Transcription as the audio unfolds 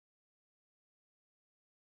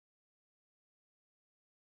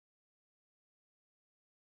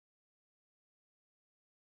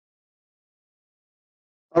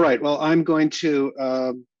All right, well, I'm going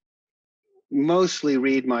to mostly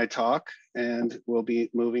read my talk, and we'll be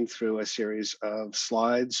moving through a series of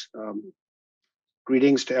slides.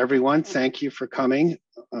 Greetings to everyone. Thank you for coming.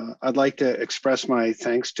 I'd like to express my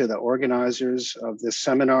thanks to the organizers of this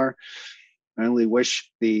seminar. I only wish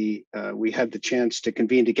we had the chance to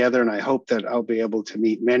convene together, and I hope that I'll be able to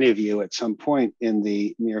meet many of you at some point in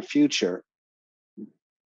the near future.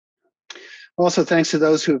 Also, thanks to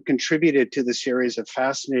those who have contributed to the series of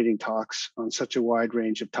fascinating talks on such a wide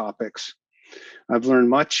range of topics. I've learned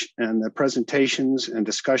much, and the presentations and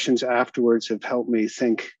discussions afterwards have helped me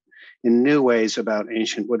think in new ways about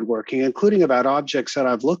ancient woodworking, including about objects that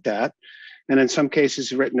I've looked at, and in some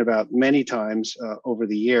cases written about many times over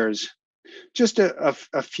the years. Just a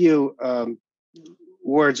few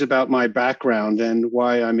words about my background and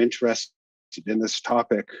why I'm interested in this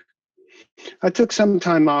topic. I took some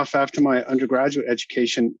time off after my undergraduate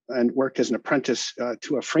education and worked as an apprentice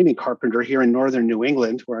to a framing carpenter here in northern New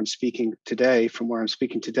England, where I'm speaking today,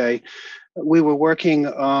 We were working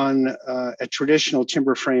on a traditional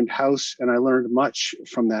timber framed house, and I learned much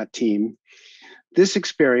from that team. This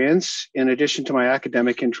experience, in addition to my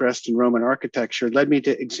academic interest in Roman architecture, led me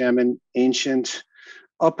to examine ancient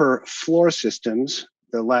upper floor systems.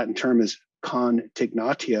 The Latin term is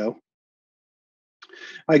contignatio.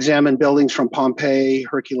 I examined buildings from Pompeii,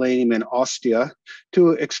 Herculaneum, and Ostia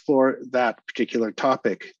to explore that particular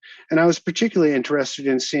topic. And I was particularly interested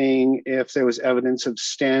in seeing if there was evidence of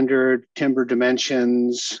standard timber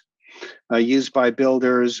dimensions used by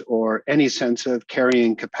builders or any sense of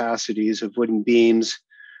carrying capacities of wooden beams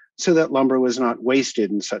so that lumber was not wasted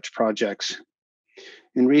in such projects.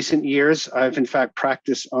 In recent years, I've in fact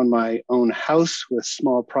practiced on my own house with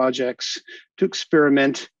small projects to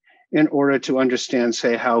experiment in order to understand,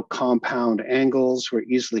 say, how compound angles were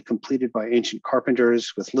easily completed by ancient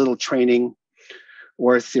carpenters with little training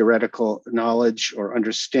or theoretical knowledge or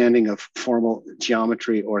understanding of formal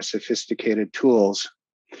geometry or sophisticated tools.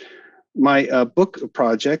 My book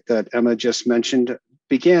project that Emma just mentioned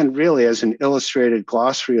began really as an illustrated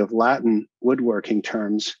glossary of Latin woodworking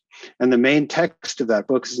terms. And the main text of that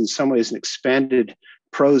book is in some ways an expanded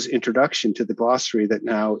prose introduction to the glossary that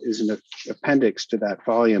now is an appendix to that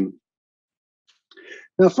volume.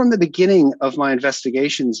 Now, from the beginning of my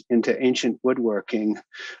investigations into ancient woodworking,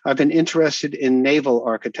 I've been interested in naval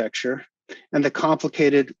architecture and the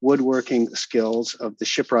complicated woodworking skills of the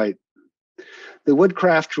shipwright. The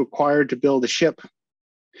woodcraft required to build a ship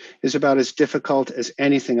is about as difficult as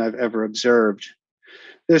anything I've ever observed.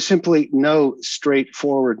 There's simply no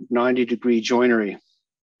straightforward 90-degree joinery,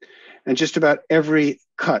 and just about every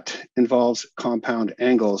cut involves compound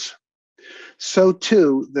angles. So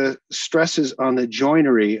too, the stresses on the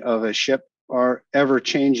joinery of a ship are ever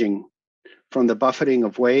changing, from the buffeting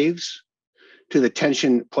of waves to the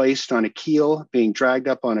tension placed on a keel being dragged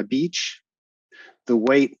up on a beach, the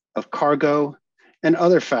weight of cargo, and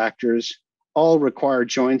other factors all require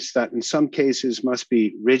joints that in some cases must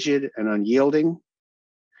be rigid and unyielding,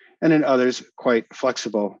 and in others quite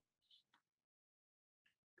flexible.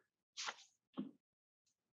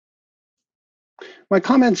 My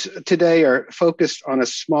comments today are focused on a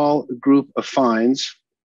small group of finds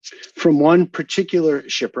from one particular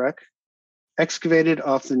shipwreck excavated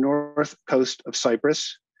off the north coast of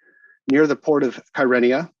Cyprus near the port of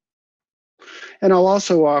Kyrenia. And I'll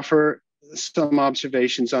also offer some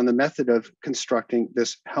observations on the method of constructing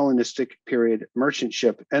this Hellenistic period merchant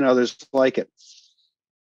ship and others like it.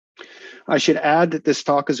 I should add that this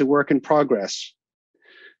talk is a work in progress.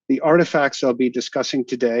 The artifacts I'll be discussing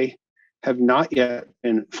today have not yet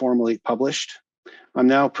been formally published. I'm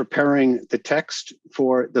now preparing the text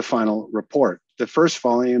for the final report. The first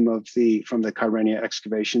volume from the Kyrenia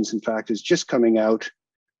excavations, in fact, is just coming out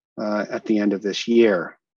at the end of this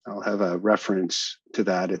year. I'll have a reference to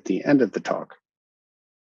that at the end of the talk.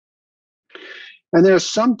 And there are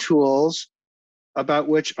some tools about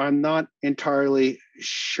which I'm not entirely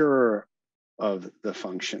sure of the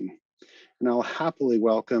function. And I'll happily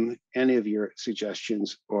welcome any of your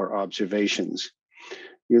suggestions or observations.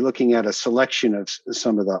 You're looking at a selection of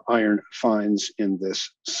some of the iron finds in this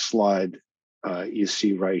slide you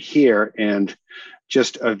see right here, and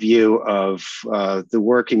just a view of the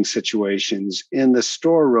working situations in the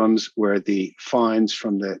storerooms where the finds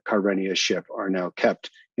from the Kyrenia ship are now kept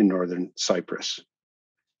in northern Cyprus.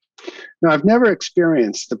 Now, I've never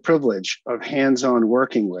experienced the privilege of hands-on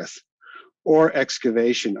working with or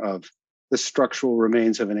excavation of the structural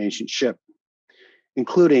remains of an ancient ship,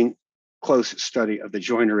 including close study of the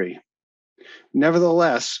joinery.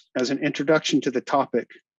 Nevertheless, as an introduction to the topic,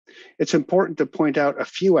 It's important to point out a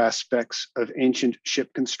few aspects of ancient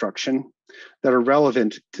ship construction that are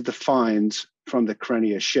relevant to the finds from the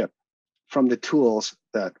Kyrenia ship, from the tools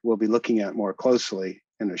that we'll be looking at more closely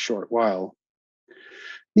in a short while.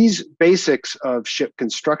 These basics of ship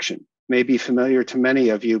construction may be familiar to many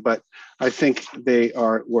of you, but I think they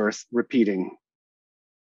are worth repeating.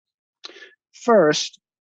 First,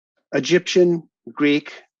 Egyptian,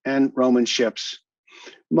 Greek, and Roman ships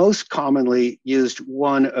most commonly used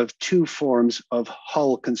one of two forms of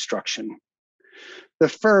hull construction. The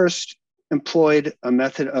first employed a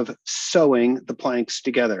method of sewing the planks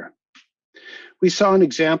together. We saw an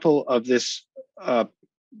example of this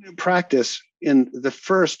practice in the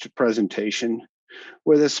first presentation,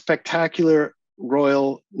 where the spectacular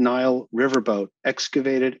Royal Nile riverboat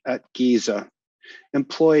excavated at Giza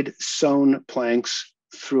employed sewn planks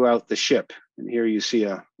throughout the ship. And here you see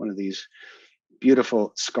one of these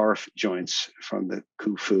beautiful scarf joints from the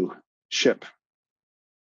Khufu ship.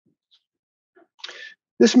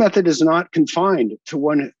 This method is not confined to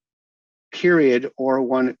one period or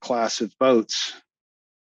one class of boats.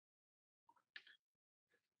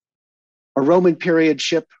 A Roman period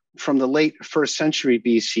ship from the late 1st century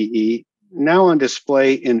BCE, now on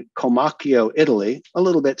display in Comacchio, Italy, a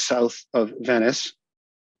little bit south of Venice,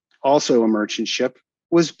 also a merchant ship,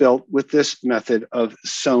 was built with this method of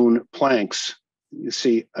sewn planks. You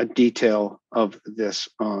see a detail of this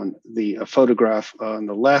on the photograph on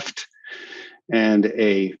the left, and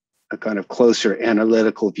a kind of closer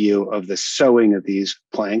analytical view of the sewing of these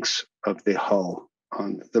planks of the hull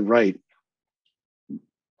on the right.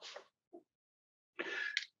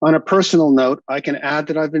 On a personal note, I can add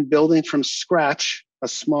that I've been building from scratch a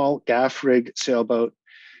small gaff rig sailboat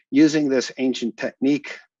using this ancient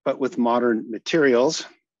technique, but with modern materials,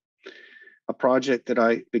 a project that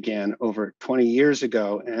I began over 20 years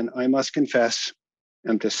ago, and I must confess,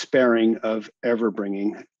 I'm despairing of ever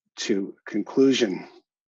bringing to conclusion.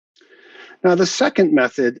 Now, the second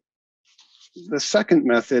method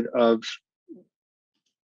of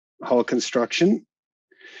hull construction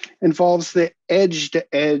involves the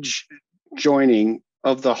edge-to-edge joining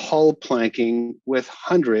of the hull planking with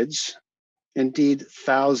hundreds, indeed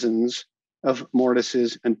thousands, of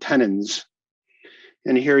mortises and tenons.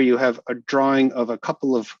 And here you have a drawing of a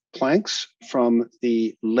couple of planks from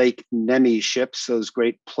the Lake Nemi ships, those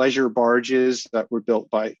great pleasure barges that were built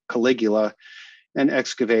by Caligula and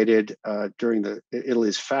excavated during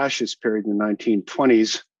Italy's fascist period in the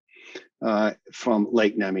 1920s from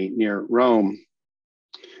Lake Nemi near Rome.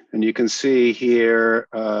 And you can see here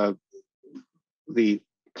the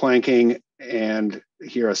planking, and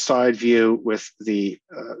here a side view with the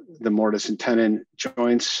mortise and tenon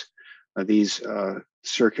joints. These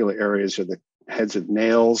circular areas are the heads of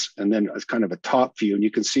nails, and then it's kind of a top view, and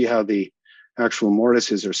you can see how the actual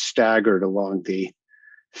mortises are staggered along the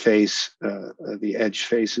face, the edge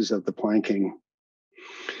faces of the planking.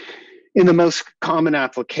 In the most common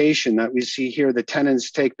application that we see here, the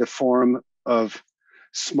tenons take the form of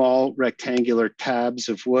small rectangular tabs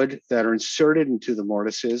of wood that are inserted into the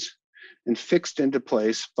mortises and fixed into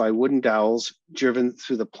place by wooden dowels driven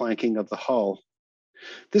through the planking of the hull.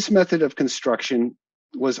 This method of construction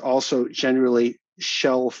was also generally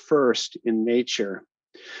shell first in nature.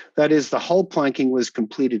 That is, the hull planking was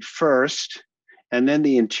completed first, and then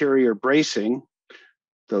the interior bracing,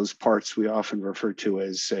 those parts we often refer to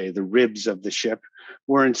as, say, the ribs of the ship,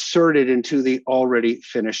 were inserted into the already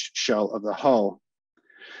finished shell of the hull.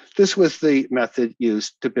 This was the method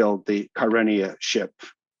used to build the Kyrenia ship.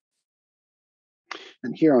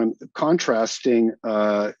 And here I'm contrasting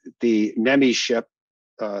the Nemi ship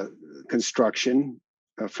construction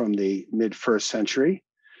from the mid-1st century,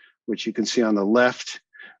 which you can see on the left,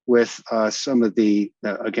 with some of the,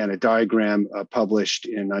 again, a diagram published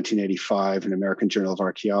in 1985 in American Journal of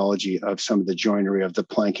Archaeology of some of the joinery of the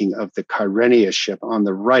planking of the Kyrenia ship on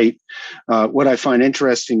the right. What I find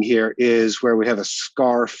interesting here is where we have a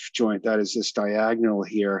scarf joint, that is this diagonal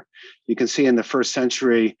here. You can see in the 1st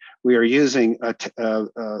century, we are using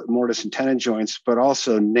mortise and tenon joints, but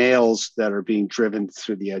also nails that are being driven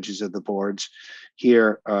through the edges of the boards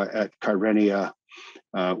here at Kyrenia.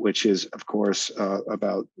 Which is, of course,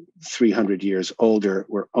 about 300 years older.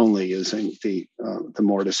 We're only using the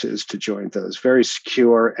mortises to join those. Very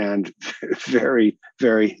secure and very,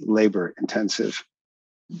 very labor intensive.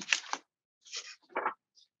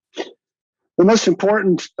 The most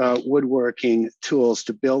important woodworking tools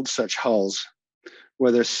to build such hulls,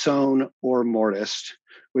 whether sewn or mortised,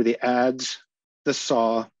 were the adze, the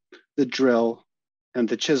saw, the drill, and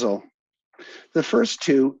the chisel. The first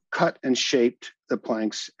two cut and shaped the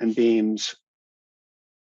planks and beams.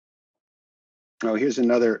 Oh, here's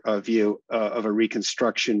another view of a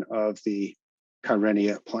reconstruction of the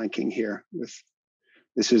Kyrenia planking here.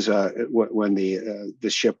 This is when the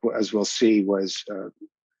ship, as we'll see, was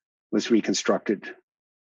reconstructed,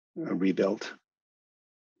 rebuilt.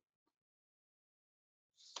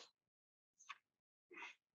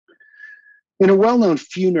 In a well-known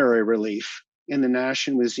funerary relief in the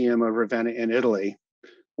National Museum of Ravenna in Italy,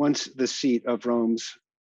 once the seat of Rome's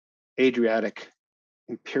Adriatic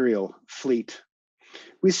imperial fleet,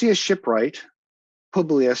 we see a shipwright,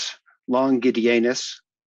 Publius Longidianus,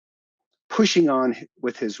 pushing on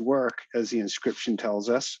with his work, as the inscription tells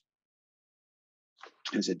us.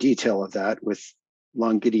 There's a detail of that with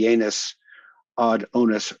Longidianus ad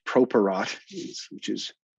onus properat, which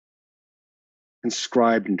is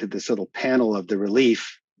inscribed into this little panel of the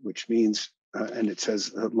relief, which means, and it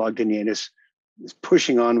says Longidianus is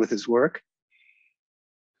pushing on with his work,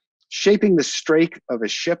 shaping the strake of a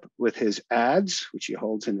ship with his adze, which he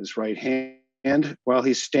holds in his right hand, while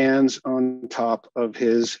he stands on top of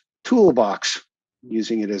his toolbox,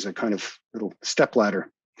 using it as a kind of little stepladder.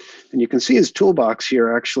 And you can see his toolbox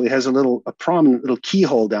here actually has a prominent little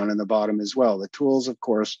keyhole down in the bottom as well. The tools, of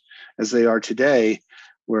course, as they are today,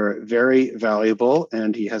 were very valuable,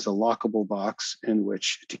 and he has a lockable box in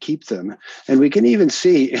which to keep them. And we can even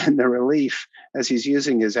see in the relief, as he's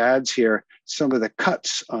using his adze here, some of the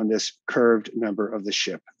cuts on this curved member of the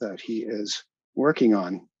ship that he is working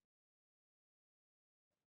on.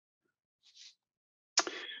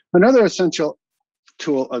 Another essential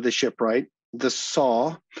tool of the shipwright, the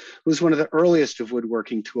saw, was one of the earliest of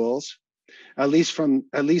woodworking tools. At least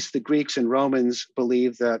the Greeks and Romans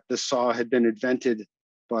believed that the saw had been invented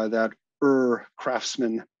by that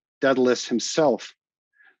craftsman Daedalus himself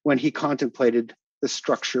when he contemplated the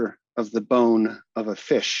structure of the bone of a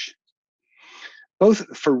fish.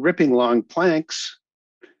 Both for ripping long planks,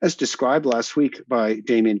 as described last week by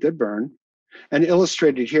Damien Goodburn, and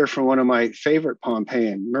illustrated here from one of my favorite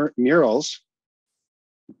Pompeian murals,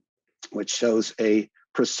 which shows a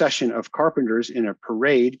procession of carpenters in a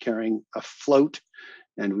parade carrying a float.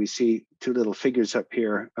 And we see two little figures up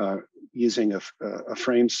here using a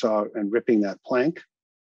frame saw and ripping that plank.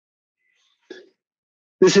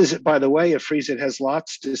 This is, by the way, a frieze that has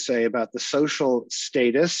lots to say about the social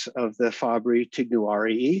status of the Fabri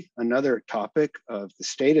Tignuarii, another topic of the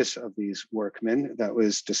status of these workmen that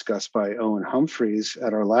was discussed by Owen Humphreys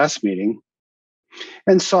at our last meeting.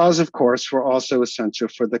 And saws, of course, were also essential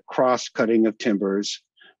for the cross-cutting of timbers.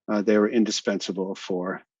 They were indispensable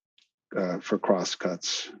for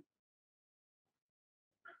cross-cuts.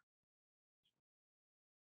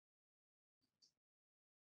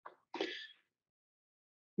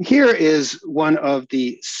 Here is one of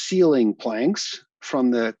the ceiling planks from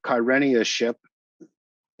the Kyrenia ship,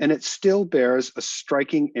 and it still bears a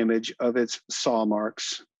striking image of its saw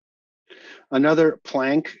marks. Another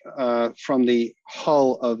plank from the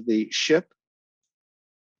hull of the ship.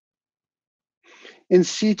 In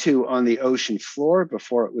situ on the ocean floor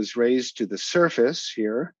before it was raised to the surface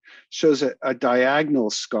here, shows a diagonal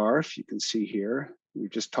scarf, you can see here. We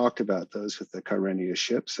just talked about those with the Kyrenia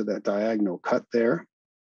ship, so that diagonal cut there.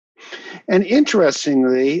 And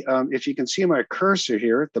interestingly, if you can see my cursor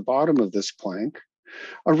here at the bottom of this plank,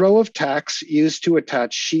 a row of tacks used to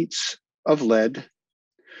attach sheets of lead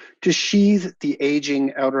to sheathe the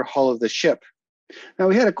aging outer hull of the ship. Now,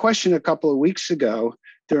 we had a question a couple of weeks ago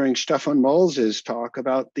during Stefan Molz's talk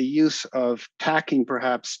about the use of tacking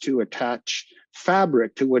perhaps to attach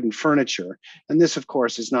fabric to wooden furniture. And this, of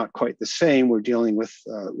course, is not quite the same. We're dealing with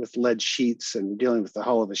lead sheets and dealing with the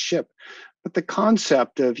hull of a ship. But the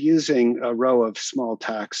concept of using a row of small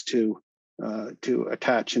tacks to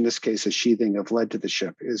attach, in this case, a sheathing of lead to the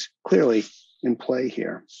ship is clearly in play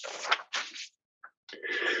here.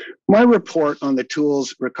 My report on the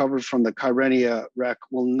tools recovered from the Kyrenia wreck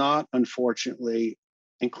will not, unfortunately,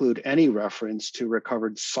 include any reference to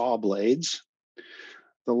recovered saw blades.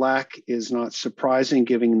 The lack is not surprising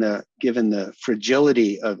given the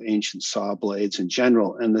fragility of ancient saw blades in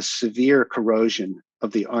general and the severe corrosion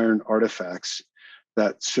of the iron artifacts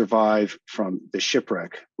that survive from the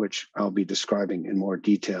shipwreck, which I'll be describing in more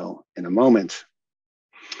detail in a moment.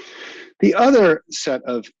 The other set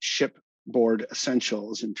of shipboard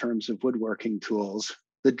essentials in terms of woodworking tools,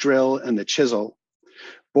 the drill and the chisel,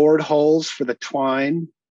 bored holes for the twine,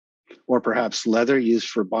 or perhaps leather used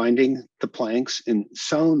for binding the planks in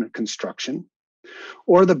sewn construction,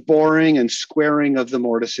 or the boring and squaring of the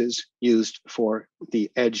mortises used for the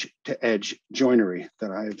edge-to-edge joinery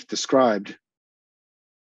that I've described.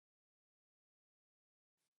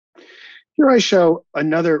 Here I show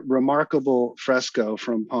another remarkable fresco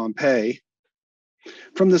from Pompeii.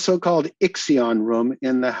 from the so-called Ixion room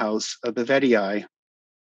in the house of the Vedii.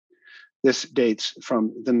 This dates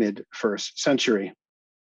from the mid-1st century.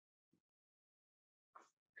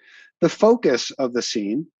 The focus of the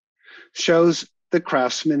scene shows the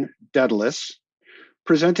craftsman Daedalus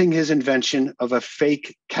presenting his invention of a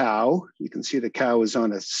fake cow. You can see the cow is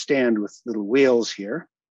on a stand with little wheels here,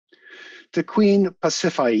 to Queen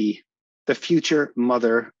Pasiphae, the future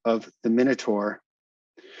mother of the Minotaur.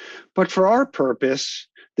 But for our purpose,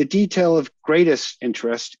 the detail of greatest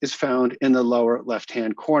interest is found in the lower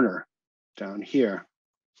left-hand corner, down here.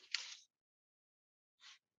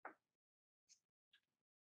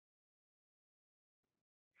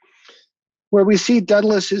 Where we see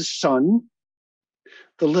Daedalus's son,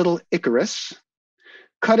 the little Icarus,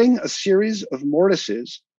 cutting a series of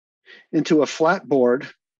mortises into a flat board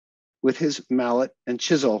with his mallet and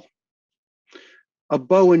chisel. A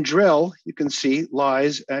bow and drill, you can see,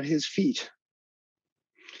 lies at his feet.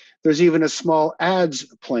 There's even a small adze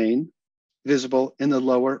plane visible in the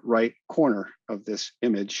lower right corner of this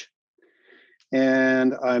image.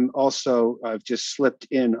 And I've just slipped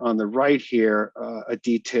in on the right here a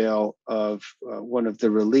detail of one of the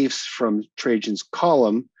reliefs from Trajan's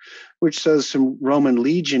column, which shows some Roman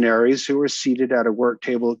legionaries who were seated at a work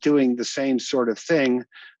table doing the same sort of thing.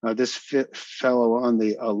 This fellow on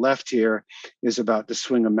the left here is about to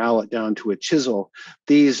swing a mallet down to a chisel.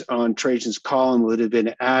 These on Trajan's column would have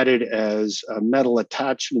been added as metal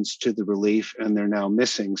attachments to the relief, and they're now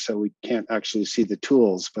missing, so we can't actually see the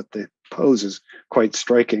tools, but the pose is quite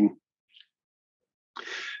striking.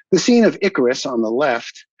 The scene of Icarus on the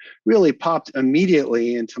left really popped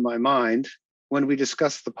immediately into my mind when we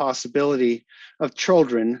discussed the possibility of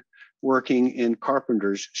children working in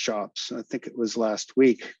carpenters' shops. I think it was last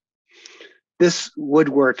week. This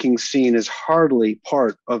woodworking scene is hardly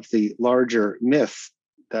part of the larger myth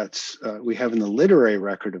that's we have in the literary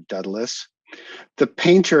record of Daedalus. The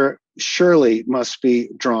painter surely must be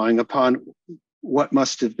drawing upon what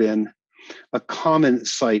must have been a common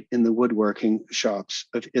sight in the woodworking shops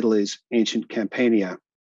of Italy's ancient Campania,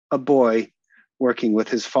 a boy working with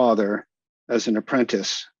his father as an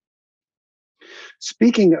apprentice.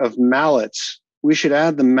 Speaking of mallets, we should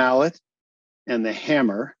add the mallet and the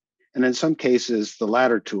hammer, and in some cases, the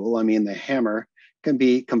latter tool, the hammer, can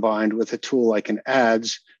be combined with a tool like an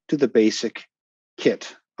adze to the basic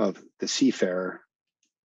kit of the seafarer.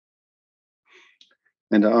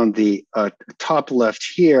 And on the top left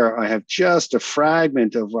here, I have just a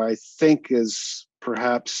fragment of what I think is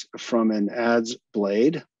perhaps from an adze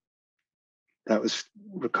blade that was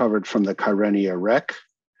recovered from the Kyrenia wreck.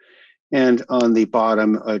 And on the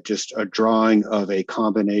bottom, just a drawing of a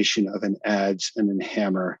combination of an adze and a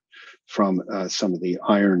hammer from some of the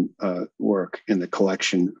iron work in the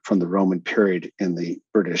collection from the Roman period in the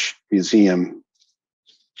British Museum.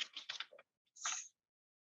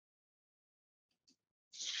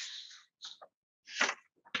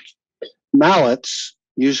 Mallets,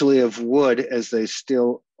 usually of wood as they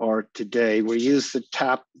still are today, were used to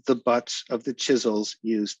tap the butts of the chisels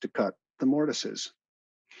used to cut the mortises.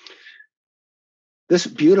 This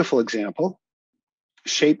beautiful example,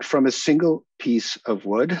 shaped from a single piece of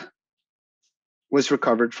wood, was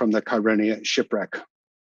recovered from the Kyrenia shipwreck.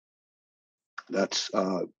 That's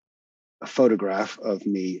a photograph of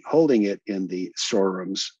me holding it in the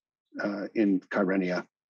storerooms in Kyrenia.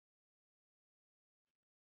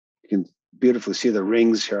 You can beautifully see the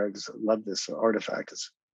rings here. I just love this artifact.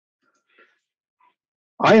 It's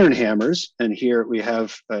iron hammers, and here we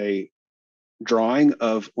have a drawing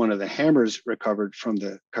of one of the hammers recovered from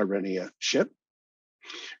the Kyrenia ship,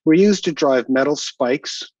 were used to drive metal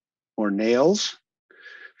spikes or nails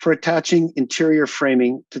for attaching interior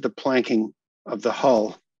framing to the planking of the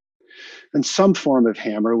hull. And some form of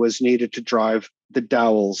hammer was needed to drive the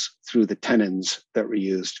dowels through the tenons that were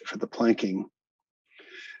used for the planking.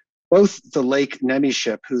 Both the Lake Nemi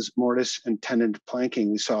ship, whose mortise and tenon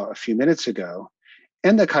planking we saw a few minutes ago,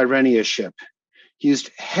 and the Kyrenia ship used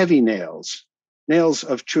heavy nails, nails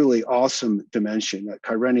of truly awesome dimension. At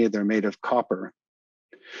Kyrenia, they're made of copper,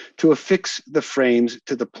 to affix the frames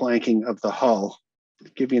to the planking of the hull. To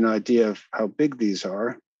give you an idea of how big these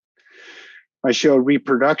are, I show a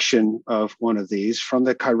reproduction of one of these from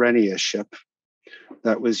the Kyrenia ship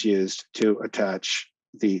that was used to attach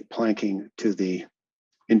the planking to the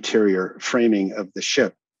interior framing of the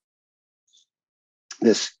ship.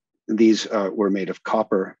 These were made of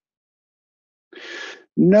copper.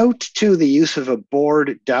 Note too the use of a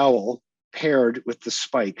board dowel paired with the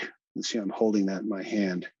spike. You can see I'm holding that in my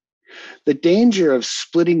hand. The danger of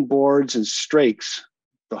splitting boards and strakes,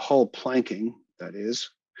 the hull planking, that is,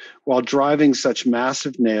 while driving such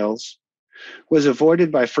massive nails, was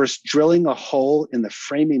avoided by first drilling a hole in the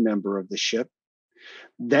framing member of the ship,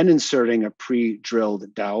 then inserting a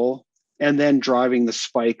pre-drilled dowel, and then driving the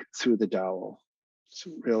spike through the dowel. It's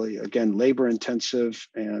really, again, labor intensive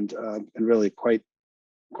and really quite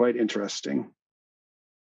interesting.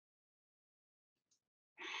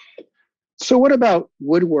 So what about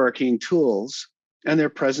woodworking tools and their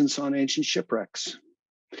presence on ancient shipwrecks?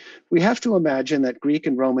 We have to imagine that Greek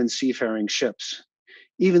and Roman seafaring ships,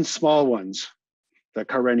 even small ones, the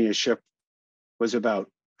Kyrenia ship was about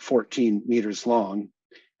 14 meters long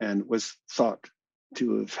and was thought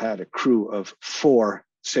to have had a crew of 4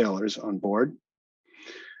 sailors on board.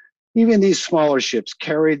 Even these smaller ships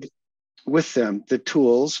carried with them the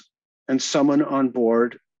tools and someone on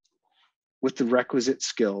board with the requisite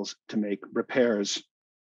skills to make repairs.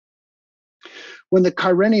 When the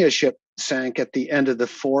Kyrenia ship sank at the end of the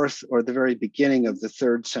 4th or the very beginning of the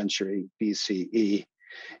 3rd century BCE,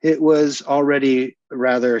 it was already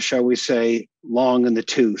rather, shall we say, long in the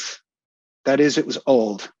tooth. That is, it was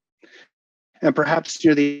old, and perhaps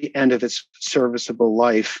near the end of its serviceable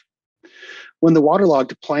life. When the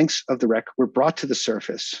waterlogged planks of the wreck were brought to the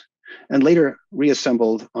surface and later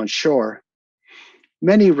reassembled on shore,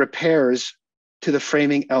 many repairs to the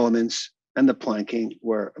framing elements and the planking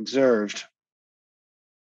were observed.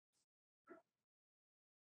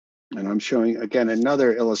 And I'm showing, again,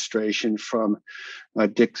 another illustration from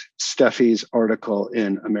Dick Steffi's article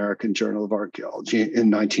in American Journal of Archaeology in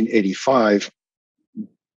 1985.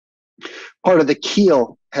 Part of the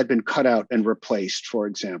keel had been cut out and replaced, for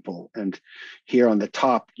example. And here on the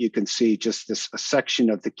top, you can see just a section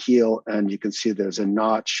of the keel, and you can see there's a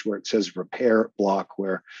notch where it says repair block,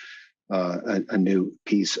 where a new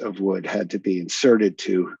piece of wood had to be inserted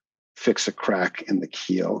to fix a crack in the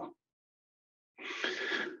keel.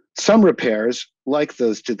 Some repairs, like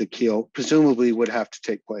those to the keel, presumably would have to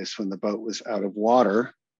take place when the boat was out of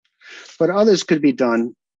water, but others could be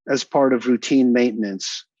done as part of routine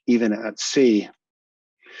maintenance, even at sea.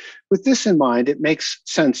 With this in mind, it makes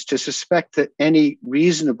sense to suspect that any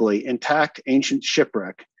reasonably intact ancient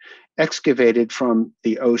shipwreck excavated from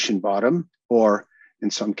the ocean bottom, or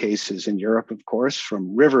in some cases in Europe, of course,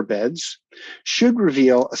 from riverbeds, should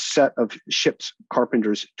reveal a set of ship's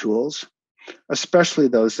carpenter's tools, especially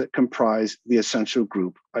those that comprise the essential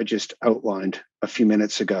group I just outlined a few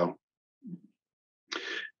minutes ago.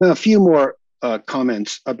 Now, a few more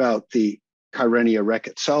comments about the Kyrenia wreck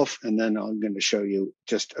itself, and then I'm going to show you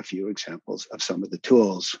just a few examples of some of the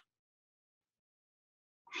tools.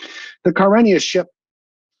 The Kyrenia ship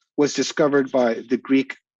was discovered by the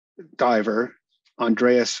Greek diver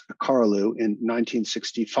Andreas Karlou in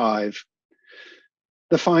 1965.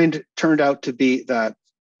 The find turned out to be that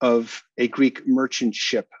of a Greek merchant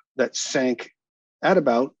ship that sank at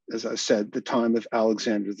about, as I said, the time of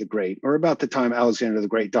Alexander the Great, or about the time Alexander the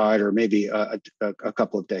Great died, or maybe a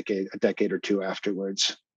couple of decades, a decade or two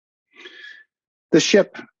afterwards. The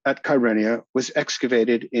ship at Kyrenia was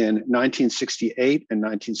excavated in 1968 and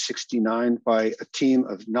 1969 by a team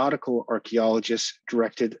of nautical archaeologists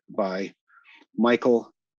directed by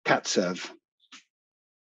Michael Katsev.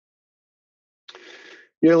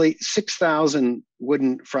 Nearly 6,000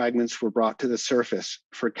 wooden fragments were brought to the surface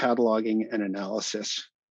for cataloging and analysis.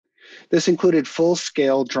 This included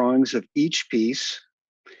full-scale drawings of each piece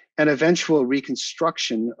and eventual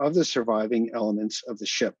reconstruction of the surviving elements of the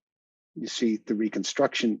ship. You see the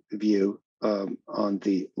reconstruction view on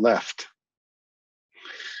the left.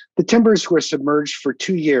 The timbers were submerged for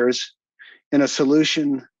 2 years in a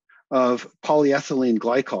solution of polyethylene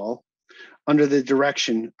glycol under the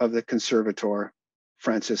direction of the conservator,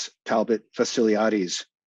 Francis Talbot Faciliades.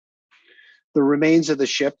 The remains of the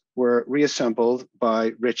ship were reassembled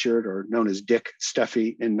by Richard, or known as Dick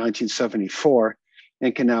Steffi, in 1974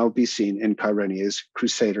 and can now be seen in Kyrenia's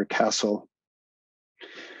Crusader Castle.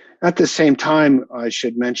 At the same time, I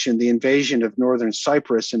should mention the invasion of northern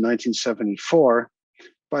Cyprus in 1974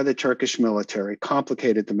 by the Turkish military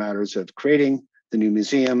complicated the matters of creating the new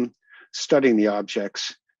museum, studying the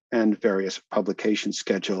objects, and various publication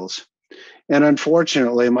schedules. And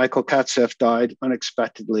unfortunately, Michael Katsev died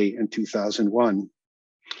unexpectedly in 2001.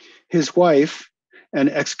 His wife and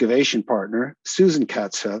excavation partner, Susan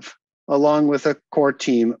Katsev, along with a core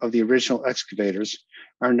team of the original excavators,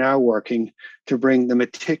 are now working to bring the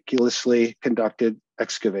meticulously conducted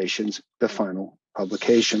excavations to final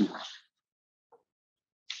publication.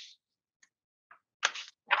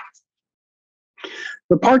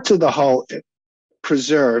 The parts of the hull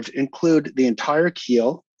preserved include the entire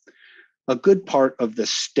keel, a good part of the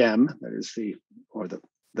stem, that is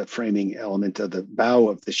the framing element of the bow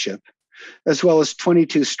of the ship, as well as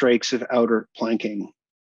 22 strakes of outer planking.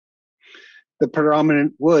 The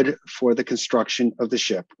predominant wood for the construction of the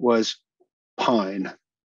ship was pine.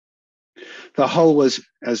 The hull was,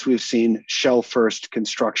 as we've seen, shell-first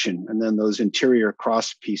construction, and then those interior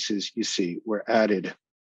cross pieces you see were added.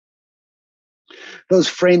 Those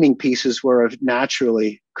framing pieces were of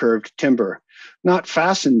naturally curved timber, not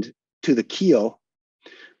fastened to the keel,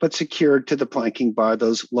 but secured to the planking by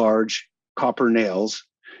those large copper nails.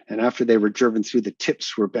 And after they were driven through, the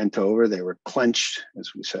tips were bent over, they were clenched,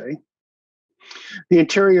 as we say. The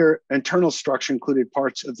internal structure included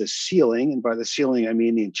parts of the ceiling, and by the ceiling, I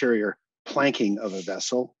mean the interior planking of a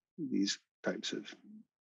vessel, these types of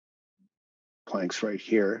planks right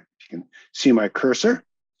here. You can see my cursor.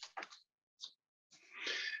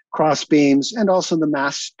 Cross beams, and also the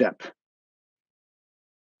mast step.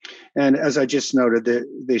 And as I just noted,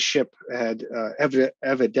 the ship had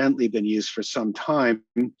evidently been used for some time.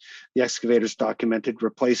 The excavators documented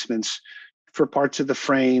replacements for parts of the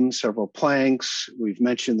frame, several planks. We've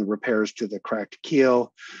mentioned the repairs to the cracked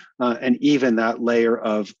keel, and even that layer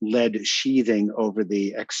of lead sheathing over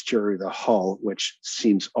the exterior of the hull, which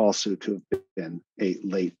seems also to have been a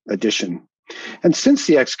late addition. And since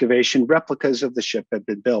the excavation, replicas of the ship had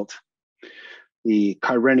been built. The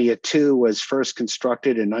Kyrenia II was first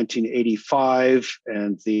constructed in 1985,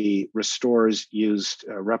 and the restorers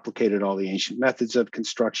replicated all the ancient methods of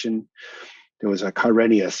construction. There was a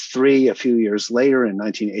Kyrenia III a few years later in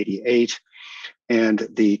 1988, and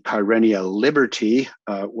the Kyrenia Liberty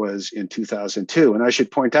was in 2002. And I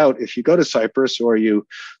should point out, if you go to Cyprus or you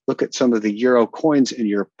look at some of the euro coins in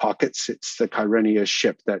your pockets, it's the Kyrenia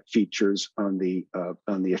ship that features on the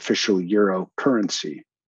official euro currency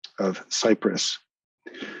of Cyprus.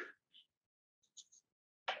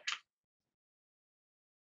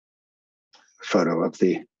 Photo of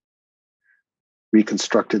the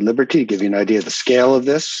reconstructed Liberty to give you an idea of the scale of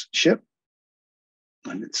this ship.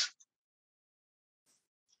 And it's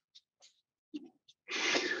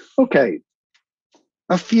okay.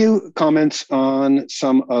 A few comments on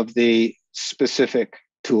some of the specific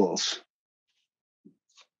tools.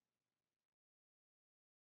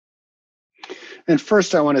 And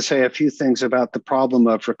first, I want to say a few things about the problem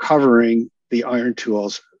of recovering the iron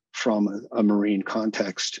tools from a marine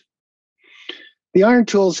context. The iron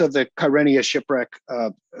tools of the Kyrenia shipwreck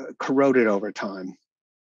corroded over time.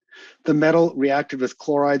 The metal reacted with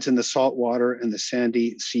chlorides in the salt water and the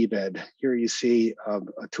sandy seabed. Here you see a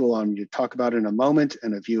tool I'm going to talk about in a moment,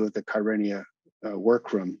 and a view of the Kyrenia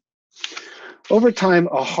workroom. Over time,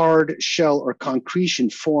 a hard shell or concretion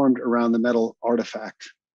formed around the metal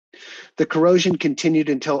artifact. The corrosion continued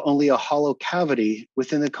until only a hollow cavity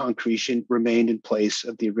within the concretion remained in place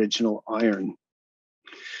of the original iron.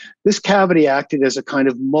 This cavity acted as a kind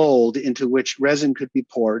of mold into which resin could be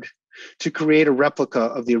poured to create a replica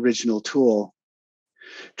of the original tool.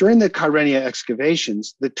 During the Kyrenia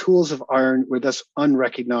excavations, the tools of iron were thus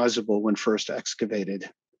unrecognizable when first excavated.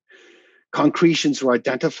 Concretions were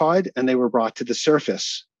identified and they were brought to the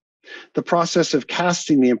surface. The process of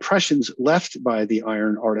casting the impressions left by the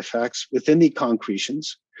iron artifacts within the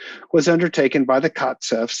concretions was undertaken by the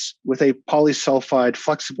Katsefs with a polysulfide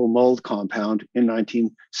flexible mold compound in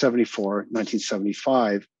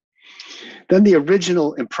 1974-1975. Then the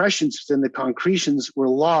original impressions within the concretions were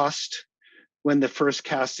lost when the first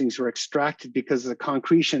castings were extracted because the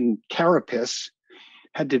concretion carapace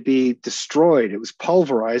had to be destroyed. It was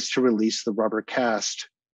pulverized to release the rubber cast.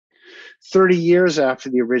 30 years after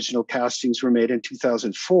the original castings were made in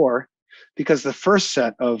 2004, because the first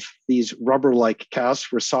set of these rubber-like casts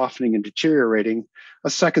were softening and deteriorating, a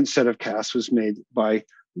second set of casts was made by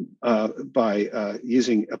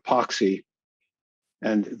using epoxy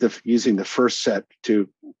and using the first set to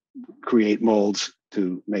create molds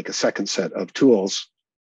to make a second set of tools.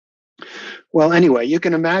 Well, anyway, you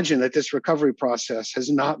can imagine that this recovery process has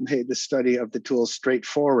not made the study of the tools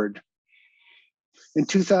straightforward. In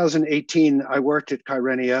 2018, I worked at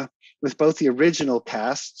Kyrenia with both the original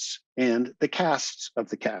casts and the casts of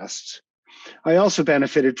the casts. I also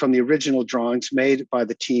benefited from the original drawings made by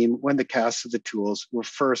the team when the casts of the tools were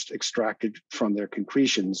first extracted from their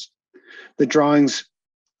concretions. The drawings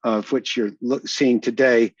of which you're seeing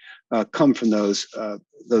today come from those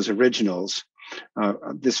originals.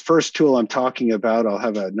 This first tool I'm talking about, I'll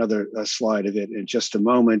have another slide of it in just a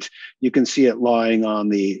moment. You can see it lying on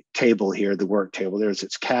the table here, the work table. There's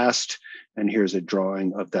its cast, and here's a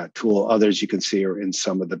drawing of that tool. Others you can see are in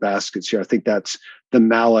some of the baskets here. I think that's the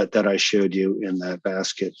mallet that I showed you in that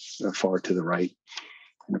basket far to the right.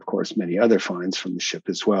 And of course, many other finds from the ship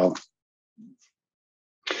as well.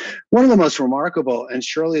 One of the most remarkable and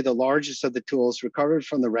surely the largest of the tools recovered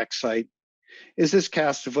from the wreck site is this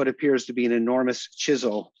cast of what appears to be an enormous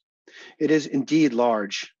chisel. It is indeed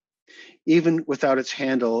large, even without its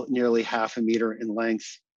handle nearly 1/2 meter in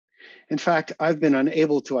length. In fact, I've been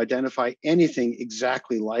unable to identify anything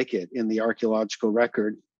exactly like it in the archaeological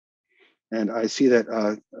record. And I see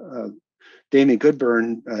that Damien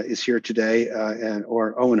Goodburn is here today,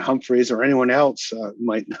 or Owen Humphreys, or anyone else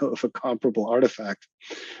might know of a comparable artifact.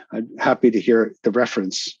 I'm happy to hear the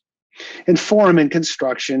reference. In form and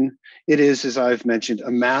construction, it is, as I've mentioned,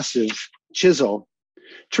 a massive chisel.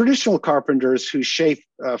 Traditional carpenters who shape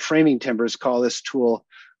framing timbers call this tool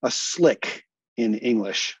a slick in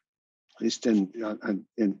English, at least in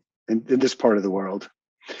this part of the world.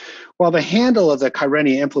 While the handle of the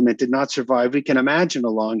Kyrenia implement did not survive, we can imagine a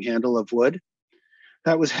long handle of wood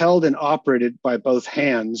that was held and operated by both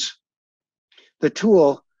hands. The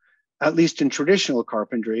tool, at least in traditional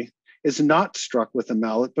carpentry, is not struck with a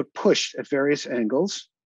mallet, but pushed at various angles,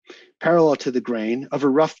 parallel to the grain of a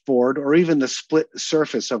rough board or even the split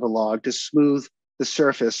surface of a log to smooth the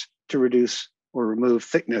surface to reduce or remove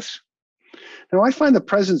thickness. Now, I find the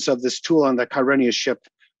presence of this tool on the Kyrenia ship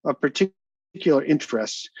of particular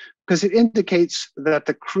interest because it indicates that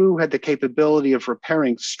the crew had the capability of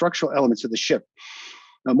repairing structural elements of the ship,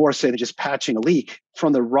 more so than just patching a leak,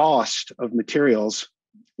 from the rawest of materials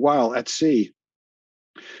while at sea.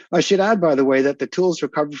 I should add, by the way, that the tools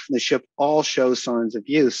recovered from the ship all show signs of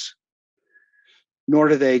use, nor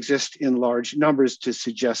do they exist in large numbers to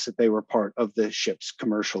suggest that they were part of the ship's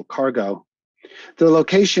commercial cargo. Their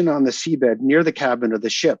location on the seabed near the cabin of the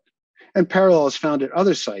ship and parallels found at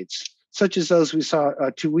other sites, such as those we saw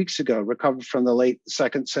 2 weeks ago, recovered from the late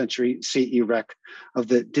 2nd century CE wreck of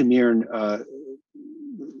the Demirn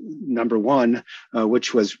 #1,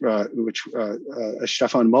 which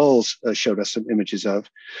Stefan Moles showed us some images of,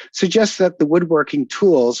 suggests that the woodworking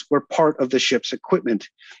tools were part of the ship's equipment,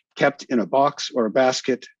 kept in a box or a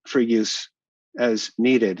basket for use as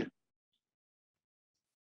needed.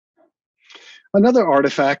 Another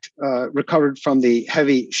artifact recovered from the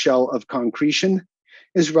heavy shell of concretion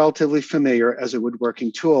is relatively familiar as a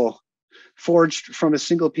woodworking tool. Forged from a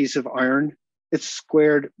single piece of iron, its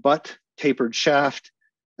squared butt, tapered shaft,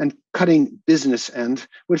 and cutting business end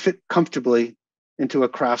would fit comfortably into a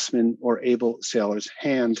craftsman or able sailor's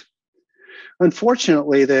hand.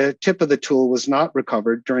 Unfortunately, the tip of the tool was not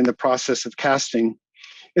recovered during the process of casting.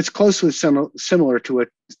 It's closely similar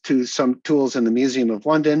to some tools in the Museum of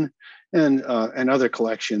London and other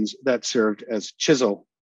collections that served as chisel.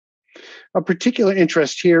 A particular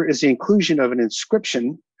interest here is the inclusion of an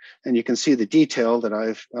inscription, and you can see the detail that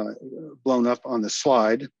I've blown up on the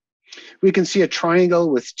slide. We can see a triangle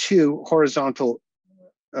with 2 horizontal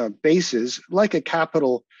bases, like a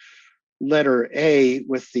capital letter A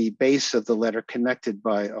with the base of the letter connected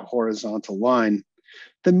by a horizontal line.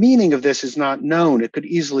 The meaning of this is not known. It could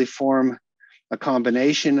easily form a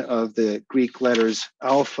combination of the Greek letters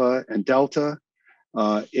alpha and delta.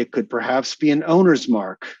 It could perhaps be an owner's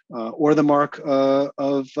mark or the mark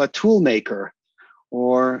of a tool maker,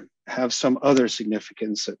 or have some other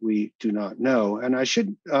significance that we do not know. And I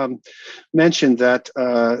should mention that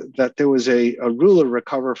that there was a ruler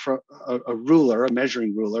recovered from a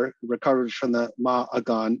measuring ruler recovered from the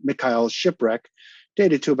Ma'agan Mikhail shipwreck,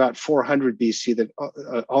 dated to about 400 BC.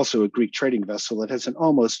 That also a Greek trading vessel that has an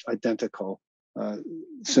almost identical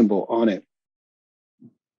symbol on it.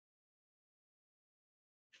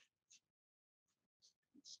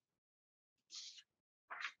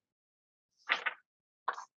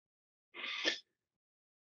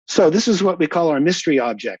 So this is what we call our mystery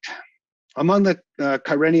object. Among the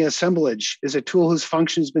Kyrenia assemblage is a tool whose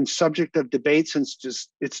function has been subject of debate since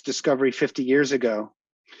its discovery 50 years ago.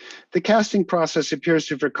 The casting process appears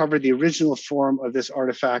to have recovered the original form of this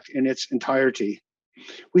artifact in its entirety.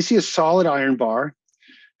 We see a solid iron bar,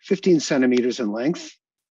 15 centimeters in length,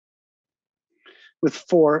 with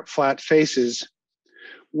 4 flat faces.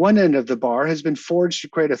 One end of the bar has been forged to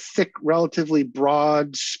create a thick, relatively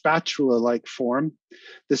broad, spatula-like form.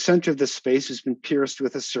 The center of the space has been pierced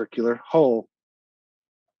with a circular hole.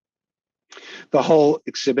 The hole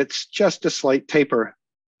exhibits just a slight taper.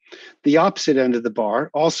 The opposite end of the bar,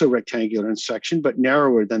 also rectangular in section, but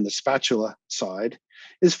narrower than the spatula side,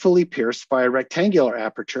 is fully pierced by a rectangular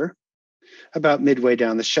aperture about midway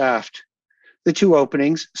down the shaft. The 2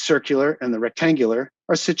 openings, circular and the rectangular,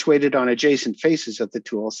 are situated on adjacent faces of the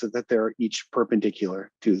tool so that they're each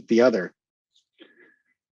perpendicular to the other.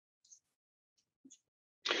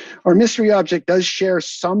 Our mystery object does share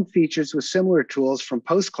some features with similar tools from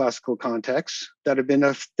post-classical contexts that have been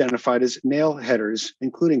identified as nail headers,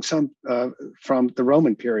 including some from the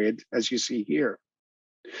Roman period, as you see here.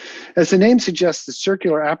 As the name suggests, the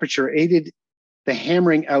circular aperture aided the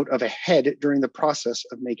hammering out of a head during the process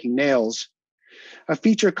of making nails. A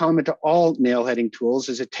feature common to all nail heading tools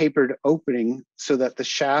is a tapered opening so that the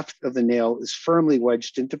shaft of the nail is firmly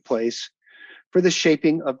wedged into place for the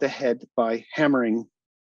shaping of the head by hammering.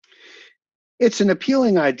 It's an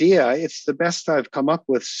appealing idea. It's the best I've come up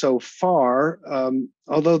with so far,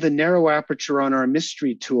 although the narrow aperture on our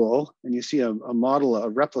mystery tool, and you see a model, a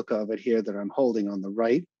replica of it here that I'm holding on the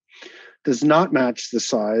right, does not match the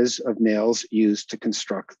size of nails used to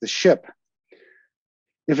construct the ship.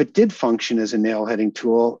 If it did function as a nail heading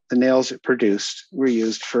tool, the nails it produced were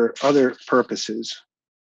used for other purposes.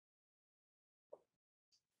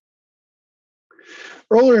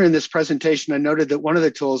 Earlier in this presentation, I noted that one of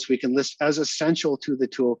the tools we can list as essential to the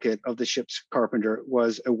toolkit of the ship's carpenter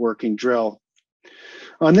was a working drill.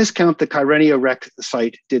 On this count, the Kyrenia wreck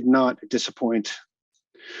site did not disappoint.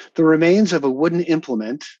 The remains of a wooden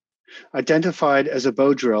implement, identified as a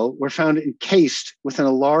bow drill, were found encased within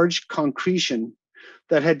a large concretion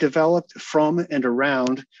that had developed from and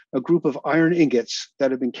around a group of iron ingots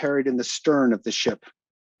that had been carried in the stern of the ship.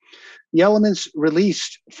 The elements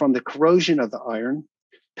released from the corrosion of the iron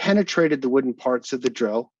penetrated the wooden parts of the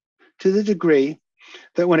drill to the degree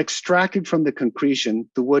that when extracted from the concretion,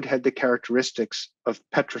 the wood had the characteristics of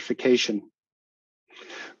petrification.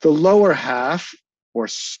 The lower half, or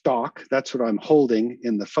stock, that's what I'm holding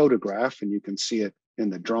in the photograph, and you can see it in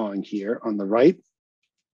the drawing here on the right,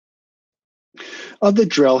 of the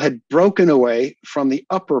drill had broken away from the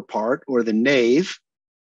upper part, or the nave,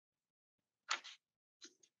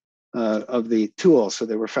 of the tool, so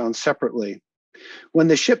they were found separately. When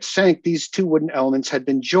the ship sank, these two wooden elements had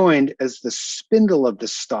been joined as the spindle of the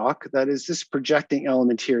stock, that is this projecting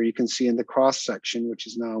element here you can see in the cross section, which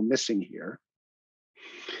is now missing here,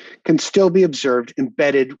 can still be observed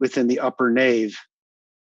embedded within the upper nave.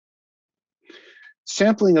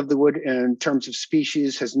 Sampling of the wood in terms of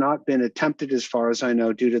species has not been attempted as far as I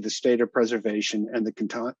know due to the state of preservation and the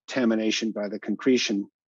contamination by the concretion.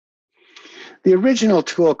 The original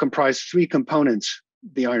tool comprised three components: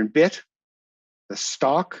 the iron bit, the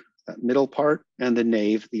stock, that middle part, and the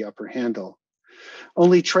nave, the upper handle.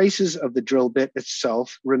 Only traces of the drill bit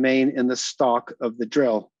itself remain in the stock of the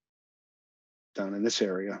drill, down in this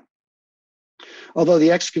area. Although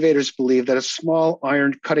the excavators believe that a small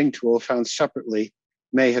iron cutting tool found separately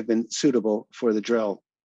may have been suitable for the drill,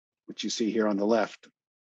 which you see here on the left.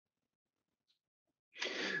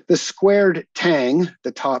 The squared tang,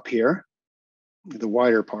 the top here, the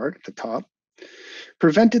wider part at the top,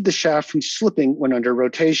 prevented the shaft from slipping when under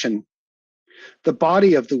rotation. The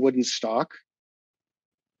body of the wooden stock,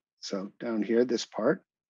 so down here, this part,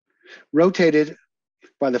 rotated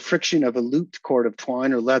by the friction of a looped cord of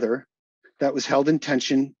twine or leather that was held in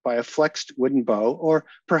tension by a flexed wooden bow, or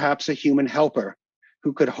perhaps a human helper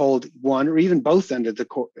who could hold one or even both ends of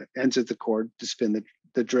the cord to spin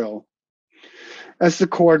the drill. As the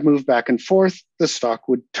cord moved back and forth, the stock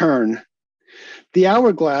would turn. The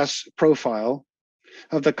hourglass profile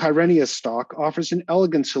of the Kyrenia stock offers an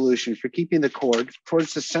elegant solution for keeping the cord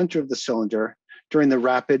towards the center of the cylinder during the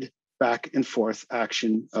rapid back and forth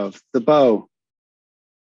action of the bow.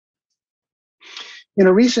 In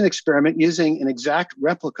a recent experiment using an exact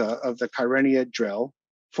replica of the Kyrenia drill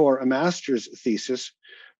for a master's thesis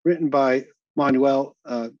written by Manuel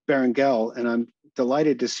Berengel, and I'm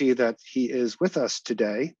delighted to see that he is with us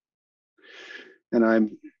today. And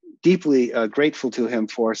I'm deeply grateful to him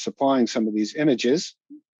for supplying some of these images.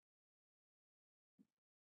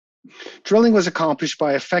 Drilling was accomplished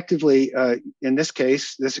by effectively, in this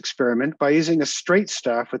case, this experiment, by using a straight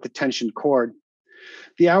staff with a tension cord.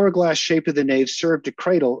 The hourglass shape of the nave served to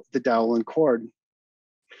cradle the dowel and cord.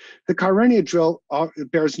 The Kyrenia drill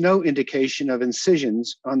bears no indication of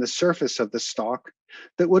incisions on the surface of the stock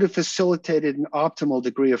that would have facilitated an optimal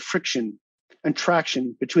degree of friction and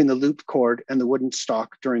traction between the looped cord and the wooden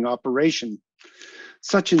stock during operation.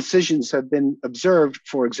 Such incisions have been observed,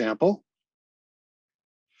 for example,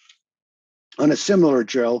 on a similar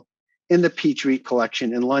drill in the Petrie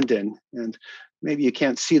collection in London. And maybe you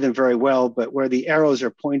can't see them very well, but where the arrows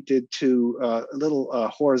are pointed to little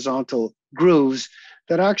horizontal grooves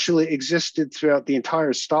that actually existed throughout the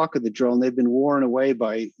entire stock of the drill, and they've been worn away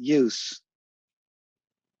by use.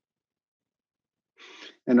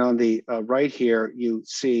 And on the right here, you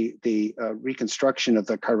see the reconstruction of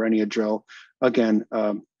the Kyrenia drill, again,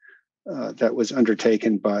 that was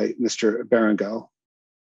undertaken by Mr. Berengel.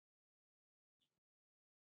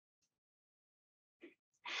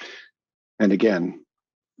 And again,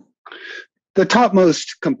 the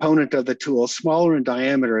topmost component of the tool, smaller in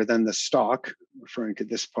diameter than the stock, referring to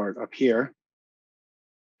this part up here,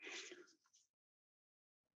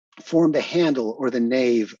 form the handle or the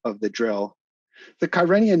nave of the drill. The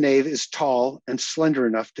Kyrenia nave is tall and slender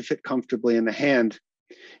enough to fit comfortably in the hand.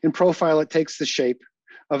 In profile, it takes the shape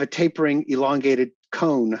of a tapering, elongated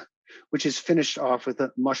cone, which is finished off with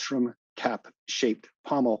a mushroom cap-shaped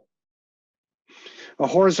pommel. A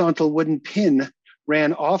horizontal wooden pin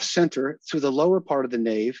ran off-center through the lower part of the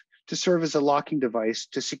nave to serve as a locking device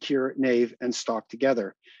to secure nave and stock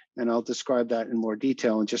together. And I'll describe that in more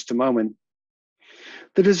detail in just a moment.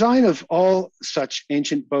 The design of all such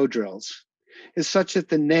ancient bow drills is such that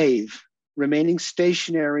the nave, remaining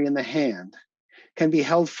stationary in the hand, can be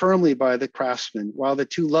held firmly by the craftsman while the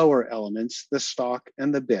two lower elements, the stock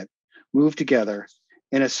and the bit, move together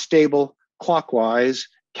in a stable clockwise,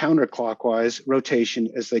 counterclockwise rotation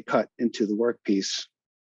as they cut into the workpiece.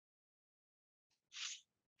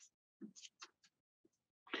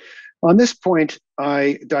 On this point,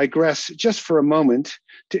 I digress just for a moment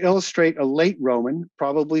to illustrate a late Roman,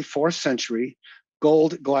 probably 4th century,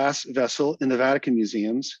 gold glass vessel in the Vatican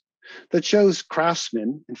museums that shows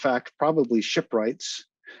craftsmen, in fact, probably shipwrights,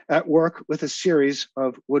 at work with a series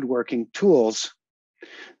of woodworking tools.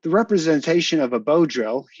 The representation of a bow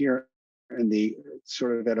drill here in the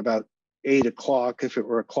sort of at about 8 o'clock, if it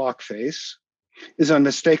were a clock face, is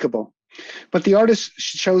unmistakable. But the artist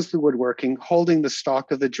shows the woodworking holding the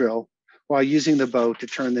stock of the drill while using the bow to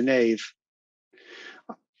turn the nave.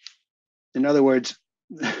 In other words,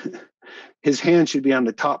 his hand should be on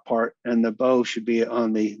the top part and the bow should be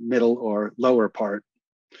on the middle or lower part.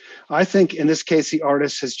 I think in this case, the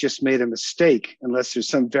artist has just made a mistake, unless there's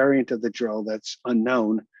some variant of the drill that's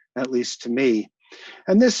unknown, at least to me.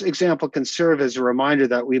 And this example can serve as a reminder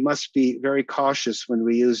that we must be very cautious when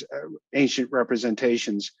we use ancient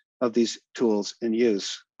representations of these tools in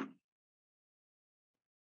use.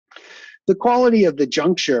 The quality of the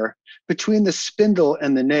juncture between the spindle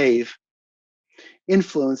and the nave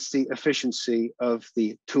influenced the efficiency of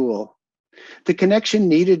the tool. The connection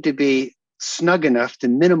needed to be snug enough to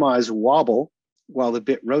minimize wobble while the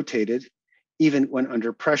bit rotated, even when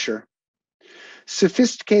under pressure.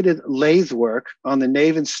 Sophisticated lathe work on the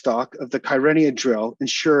nave and stock of the Kyrenia drill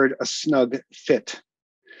ensured a snug fit.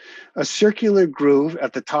 A circular groove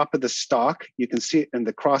at the top of the stock, you can see it in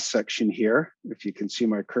the cross section here, if you can see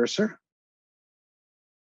my cursor,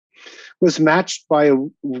 was matched by a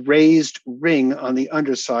raised ring on the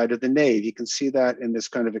underside of the nave. You can see that in this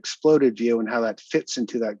kind of exploded view and how that fits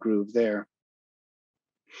into that groove there.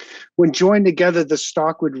 When joined together, the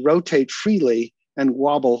stock would rotate freely and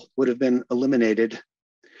wobble would have been eliminated.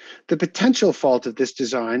 The potential fault of this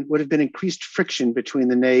design would have been increased friction between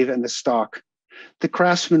the nave and the stock. The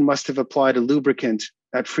craftsman must have applied a lubricant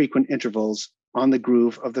at frequent intervals on the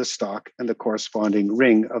groove of the stock and the corresponding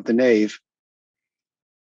ring of the nave.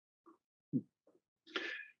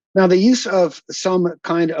 Now, the use of some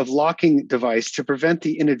kind of locking device to prevent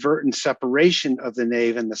the inadvertent separation of the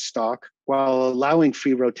nave and the stock while allowing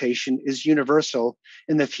free rotation is universal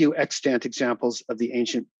in the few extant examples of the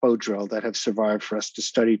ancient bow drill that have survived for us to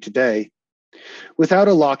study today. Without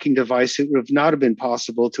a locking device, it would not have been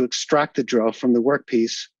possible to extract the drill from the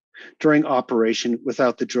workpiece during operation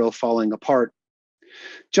without the drill falling apart.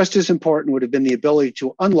 Just as important would have been the ability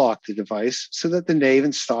to unlock the device so that the nave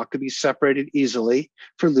and stock could be separated easily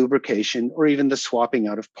for lubrication or even the swapping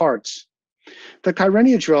out of parts. The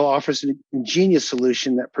Kyrenia drill offers an ingenious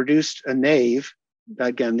solution that produced a nave,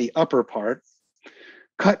 again, the upper part,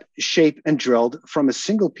 cut, shaped, and drilled from a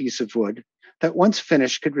single piece of wood that once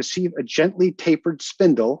finished could receive a gently tapered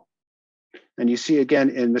spindle. And you see again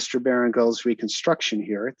in Mr. Berengel's reconstruction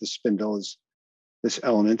here, the spindle is this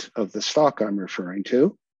element of the stock I'm referring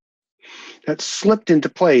to, that slipped into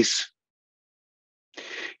place.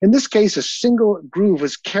 In this case, a single groove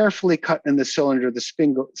was carefully cut in the cylinder of the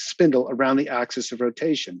spindle around the axis of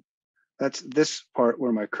rotation. That's this part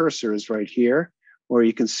where my cursor is right here, or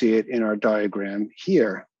you can see it in our diagram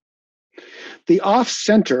here. The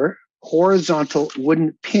off-center horizontal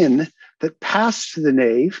wooden pin that passed to the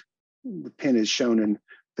nave, the pin is shown in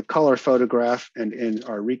the color photograph and in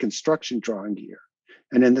our reconstruction drawing here,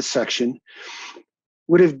 and in this section,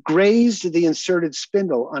 would have grazed the inserted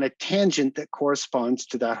spindle on a tangent that corresponds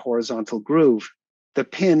to that horizontal groove. The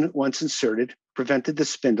pin, once inserted, prevented the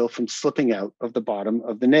spindle from slipping out of the bottom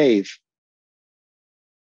of the nave.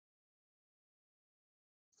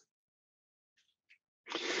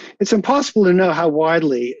 It's impossible to know how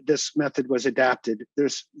widely this method was adapted.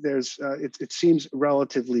 It seems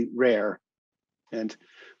relatively rare. And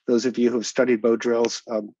those of you who have studied bow drills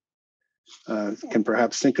can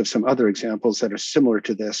perhaps think of some other examples that are similar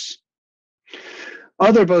to this.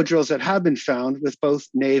 Other bow drills that have been found with both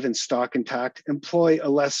nave and stock intact employ a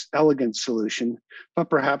less elegant solution, but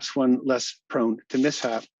perhaps one less prone to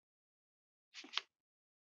mishap.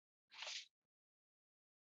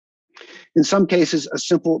 In some cases, a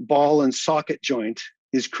simple ball and socket joint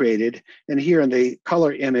is created. And here in the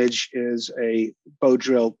color image is a bow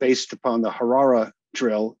drill based upon the Harara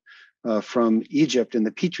drill from Egypt in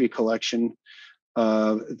the Petrie collection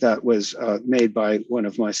that was made by one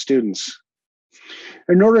of my students.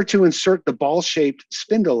 In order to insert the ball-shaped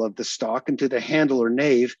spindle of the stock into the handle or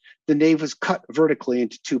nave, the nave was cut vertically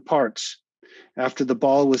into two parts. After the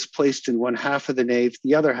ball was placed in one half of the nave,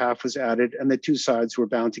 the other half was added and the two sides were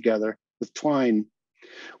bound together with twine.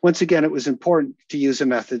 Once again, it was important to use a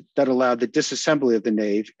method that allowed the disassembly of the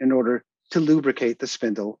nave in order to lubricate the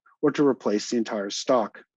spindle or to replace the entire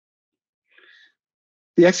stock.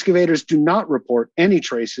 The excavators do not report any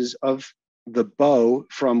traces of the bow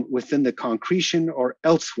from within the concretion or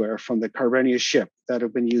elsewhere from the Kyrenia ship that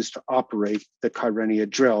have been used to operate the Kyrenia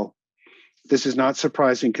drill. This is not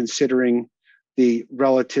surprising considering the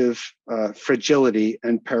relative fragility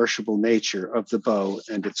and perishable nature of the bow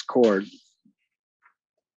and its cord.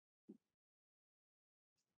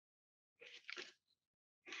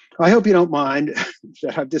 I hope you don't mind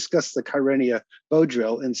that I've discussed the Kyrenia bow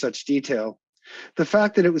drill in such detail. The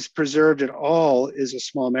fact that it was preserved at all is a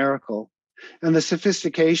small miracle, and the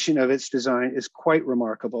sophistication of its design is quite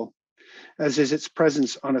remarkable, as is its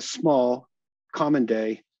presence on a small,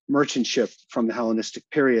 common-day merchant ship from the Hellenistic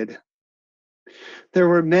period. There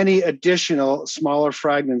were many additional smaller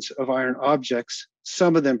fragments of iron objects,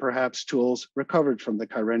 some of them perhaps tools recovered from the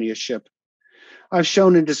Kyrenia ship. I've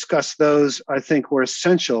shown and discussed those I think were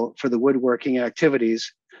essential for the woodworking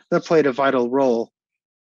activities that played a vital role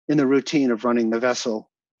in the routine of running the vessel.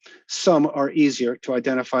 Some are easier to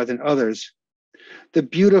identify than others. The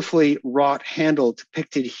beautifully wrought handle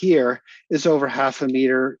depicted here is over 1/2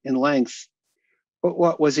 meter in length. But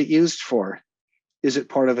what was it used for? Is it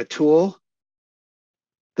part of a tool?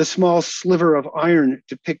 The small sliver of iron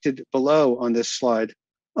depicted below on this slide,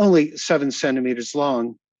 only 7 centimeters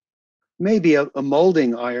long, may be a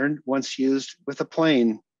molding iron once used with a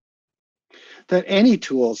plane. That any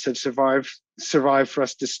tools have survived for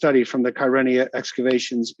us to study from the Kyrenia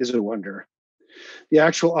excavations is a wonder. The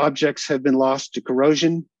actual objects have been lost to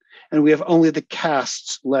corrosion, and we have only the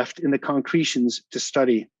casts left in the concretions to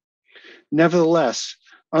study. Nevertheless,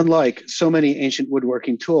 unlike so many ancient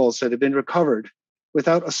woodworking tools that have been recovered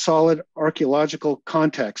without a solid archaeological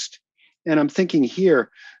context, and I'm thinking here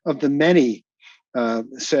of the many,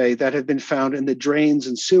 say, that have been found in the drains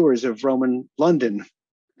and sewers of Roman London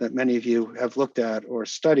that many of you have looked at or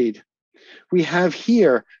studied. We have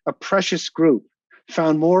here a precious group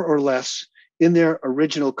found more or less in their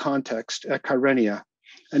original context at Kyrenia,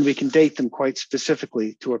 and we can date them quite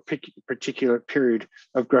specifically to a particular period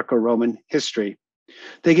of Greco-Roman history.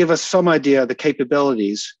 They give us some idea of the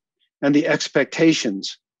capabilities and the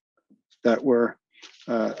expectations that were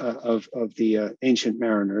of the ancient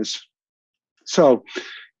mariners. So,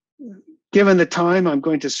 given the time, I'm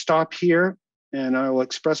going to stop here, and I will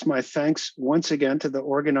express my thanks once again to the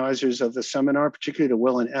organizers of the seminar, particularly to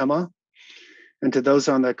Will and Emma, and to those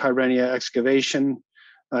on the Kyrenia excavation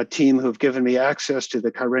team who've given me access to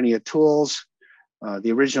the Kyrenia tools,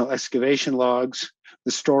 the original excavation logs,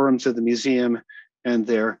 the storerooms of the museum, and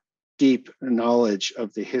their deep knowledge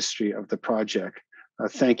of the history of the project.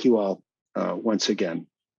 Thank you all once again.